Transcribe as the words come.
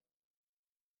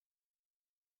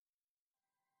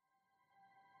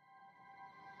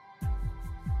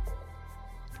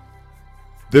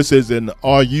This is an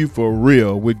Are You For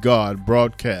Real with God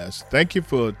broadcast. Thank you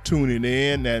for tuning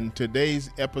in, and today's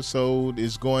episode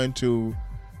is going to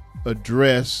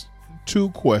address two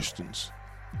questions.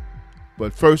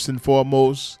 But first and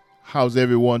foremost, how's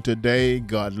everyone today?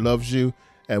 God loves you,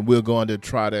 and we're going to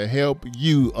try to help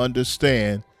you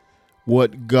understand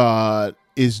what God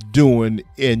is doing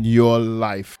in your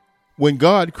life. When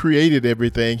God created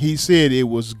everything, He said it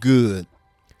was good.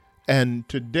 And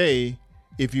today,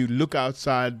 if you look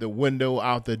outside the window,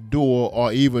 out the door,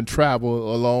 or even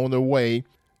travel along the way,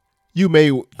 you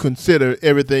may consider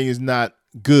everything is not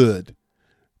good.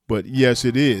 But yes,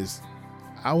 it is.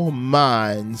 Our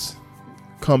minds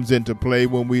comes into play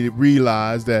when we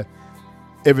realize that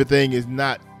everything is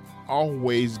not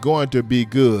always going to be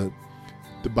good.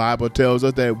 The Bible tells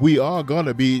us that we are going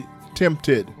to be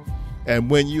tempted. And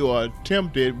when you are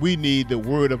tempted, we need the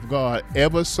Word of God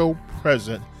ever so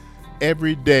present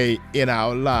every day in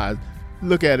our lives.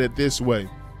 Look at it this way.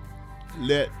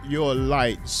 Let your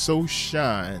light so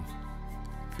shine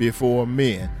before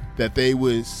men that they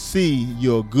will see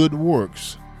your good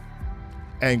works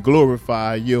and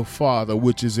glorify your Father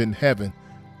which is in heaven.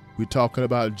 We're talking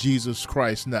about Jesus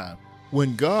Christ now.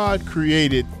 When God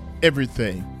created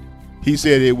everything, He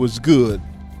said it was good,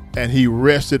 and He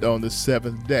rested on the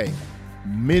seventh day.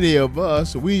 Many of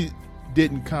us, we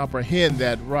didn't comprehend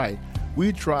that right.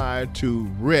 We try to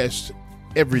rest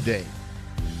every day.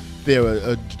 There's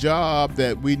a job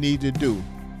that we need to do.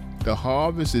 The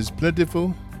harvest is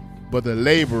plentiful, but the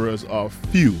laborers are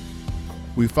few.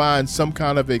 We find some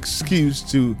kind of excuse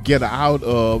to get out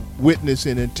of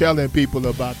witnessing and telling people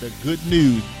about the good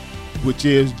news, which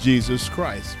is Jesus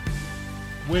Christ.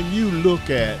 When you look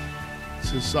at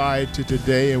society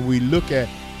today and we look at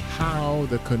how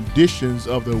the conditions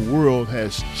of the world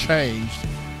has changed,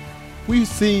 we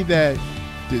see that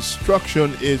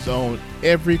destruction is on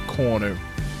every corner.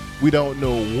 We don't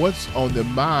know what's on the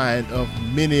mind of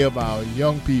many of our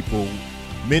young people,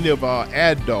 many of our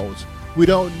adults. We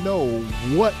don't know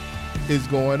what is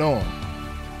going on.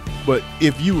 But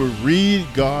if you will read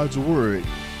God's word,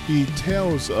 He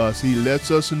tells us, He lets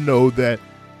us know that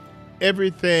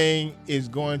everything is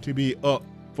going to be up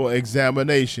for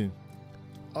examination.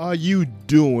 Are you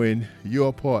doing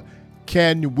your part?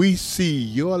 Can we see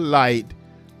your light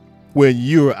when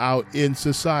you're out in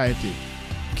society?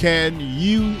 Can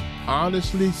you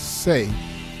honestly say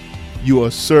you're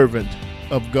a servant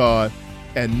of God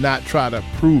and not try to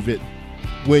prove it?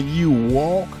 When you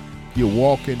walk, you're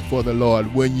walking for the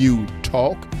Lord. When you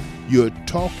talk, you're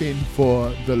talking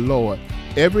for the Lord.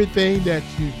 Everything that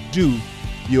you do,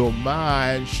 your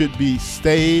mind should be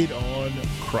stayed on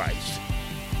Christ.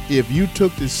 If you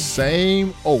took the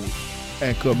same oath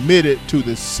and committed to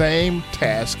the same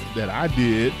task that I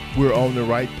did, we're on the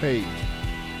right page.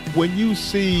 When you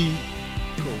see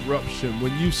corruption,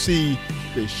 when you see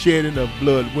the shedding of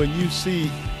blood, when you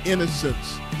see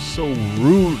innocents so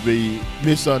rudely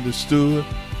misunderstood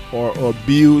or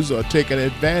abused or taken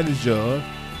advantage of,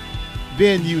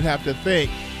 then you have to think,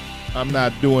 I'm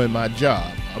not doing my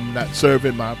job. I'm not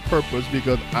serving my purpose,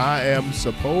 because I am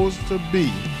supposed to be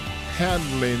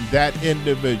handling that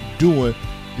individual doing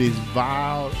these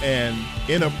vile and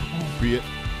inappropriate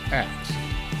acts.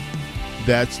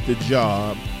 That's the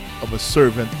job of a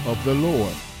servant of the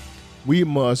Lord. We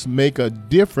must make a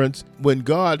difference. When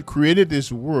God created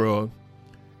this world,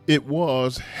 it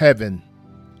was heaven.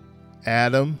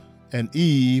 Adam and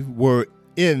Eve were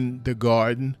in the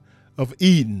Garden of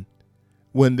Eden.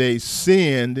 When they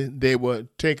sinned, they were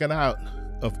taken out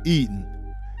of Eden.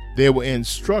 They were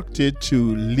instructed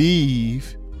to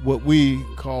leave what we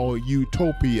call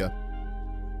utopia.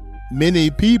 Many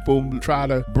people try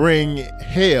to bring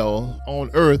hell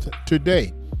on earth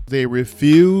today. They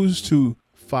refuse to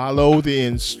follow the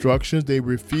instructions. They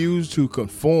refuse to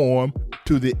conform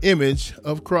to the image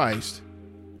of Christ.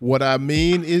 What I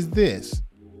mean is this: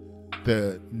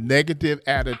 the negative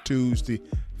attitudes, the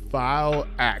foul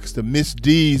acts, the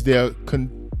misdeeds they're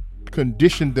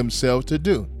conditioned themselves to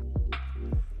do.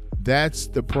 That's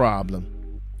the problem.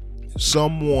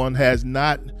 Someone has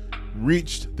not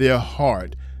reached their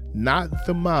heart, not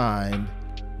the mind.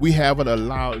 We haven't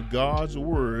allowed God's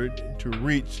word to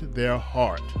reach their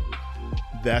heart.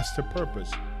 That's the purpose.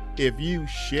 If you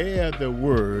share the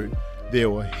word, they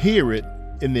will hear it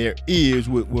in their ears,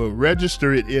 will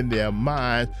register it in their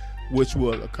mind, which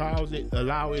will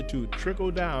allow it to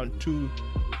trickle down to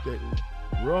the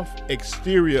rough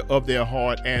exterior of their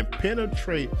heart and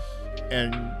penetrate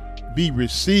and be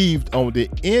received on the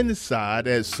inside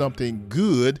as something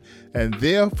good, and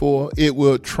therefore it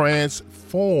will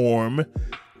transform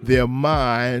their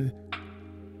mind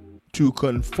to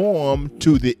conform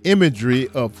to the imagery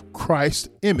of Christ's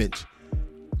image.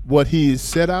 What he is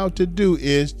set out to do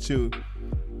is to,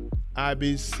 I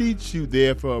beseech you,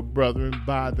 therefore, brethren,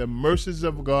 by the mercies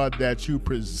of God, that you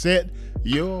present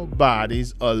your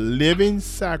bodies a living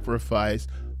sacrifice,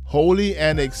 holy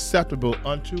and acceptable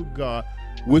unto God,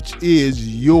 which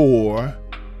is your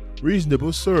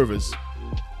reasonable service.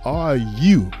 Are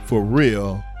you for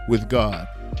real with God?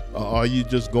 Or are you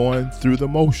just going through the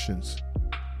motions?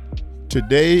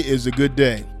 Today is a good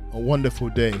day, a wonderful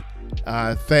day.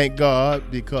 I thank God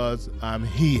because I'm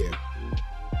here.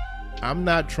 I'm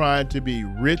not trying to be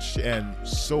rich and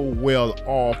so well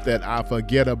off that I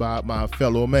forget about my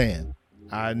fellow man.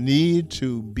 I need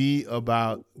to be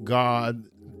about God,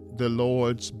 the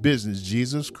Lord's business,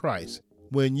 Jesus Christ.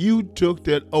 When you took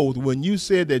that oath, when you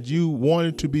said that you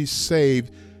wanted to be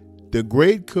saved, the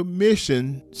Great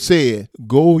Commission said,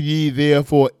 go ye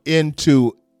therefore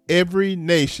into every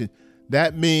nation.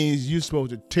 That means you're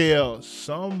supposed to tell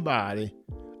somebody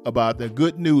about the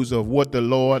good news of what the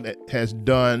Lord has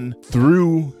done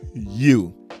through you.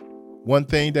 One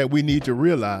thing that we need to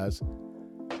realize,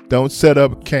 don't set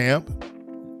up camp,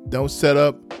 don't set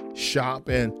up shop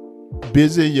and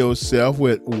busy yourself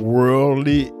with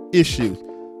worldly issues.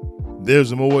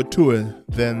 There's more to it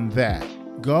than that.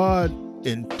 God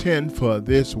intends for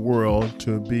this world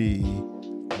to be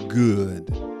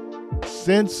good.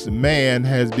 Since man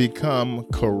has become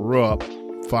corrupt,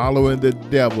 following the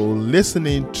devil,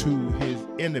 listening to his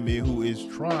enemy who is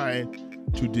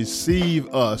trying to deceive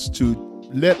us, to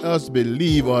let us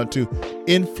believe or to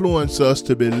influence us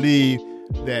to believe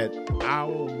that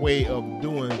our way of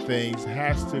doing things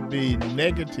has to be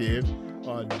negative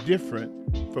or different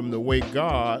from the way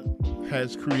God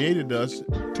has created us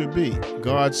to be.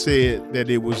 God said that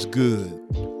it was good.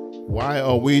 Why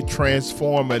are we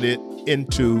transforming it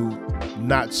into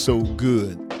not so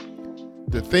good?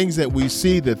 The things that we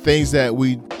see, the things that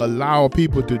we allow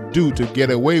people to do to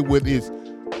get away with is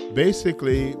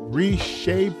basically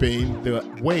reshaping the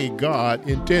way God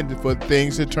intended for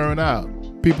things to turn out.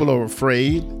 People are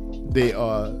afraid. They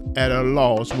are at a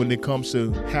loss when it comes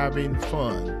to having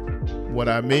fun. What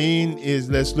I mean is,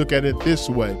 let's look at it this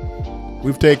way.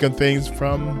 We've taken things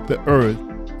from the earth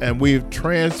and we've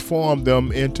transformed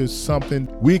them into something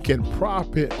we can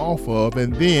profit off of,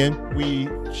 and then we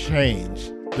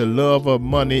change. The love of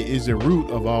money is the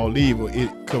root of all evil. It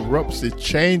corrupts, it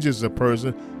changes a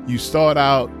person. You start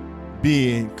out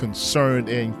being concerned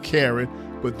and caring,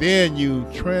 but then you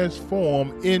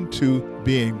transform into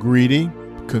being greedy,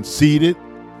 conceited,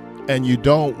 and you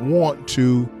don't want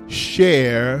to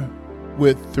share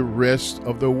with the rest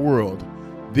of the world.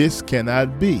 This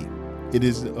cannot be. It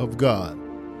is of God.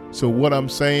 So what I'm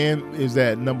saying is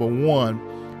that, number one,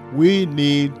 we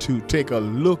need to take a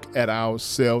look at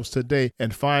ourselves today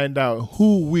and find out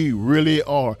who we really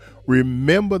are.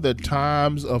 Remember the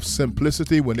times of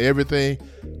simplicity when everything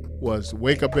was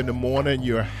wake up in the morning,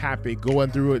 you're happy,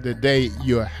 going through the day,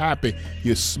 you're happy,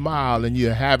 you smile and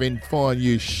you're having fun,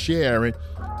 you're sharing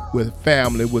with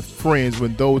family, with friends,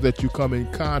 with those that you come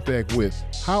in contact with.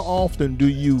 How often do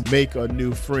you make a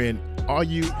new friend? Are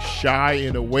you shy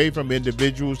and away from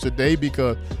individuals today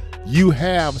because you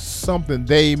have something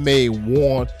they may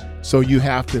want, so you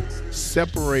have to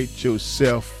separate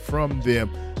yourself from them?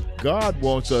 God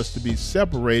wants us to be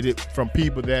separated from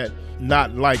people that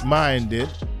not like-minded,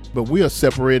 but we are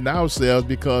separating ourselves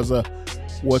because of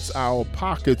what our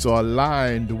pockets are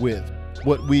lined with,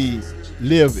 what we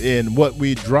live in, what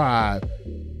we drive,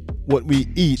 what we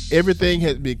eat. Everything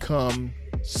has become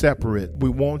separate. We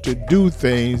want to do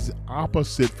things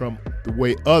opposite from the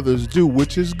way others do,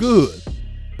 which is good.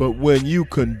 But when you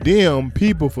condemn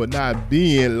people for not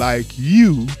being like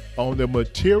you on the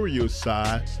material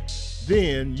side,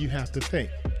 then you have to think,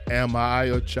 am I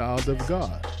a child of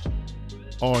God?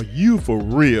 Are you for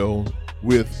real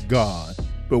with God?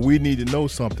 But we need to know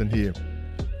something here.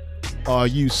 Are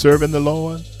you serving the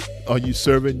Lord? Are you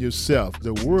serving yourself?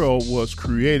 The world was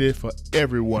created for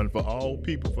everyone, for all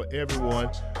people, for everyone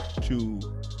to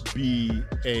be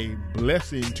a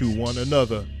blessing to one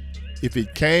another. If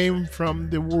it came from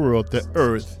the world, the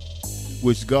earth,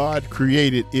 which God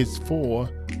created, is for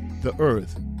the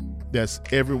earth. That's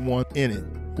everyone in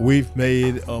it. We've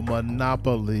made a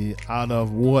monopoly out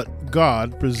of what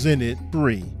God presented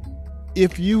free.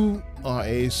 If you are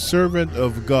a servant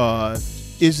of God,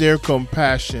 is there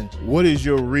compassion? What is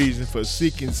your reason for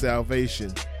seeking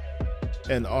salvation?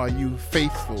 And are you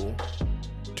faithful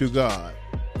to God?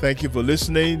 Thank you for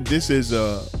listening. This is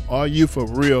Are You For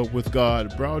Real with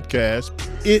God broadcast.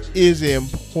 It is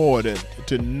important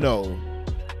to know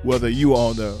whether you are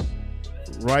on the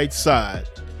right side,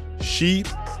 sheep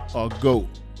or goat?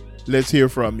 Let's hear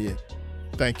from you.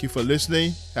 Thank you for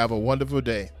listening. Have a wonderful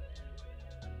day.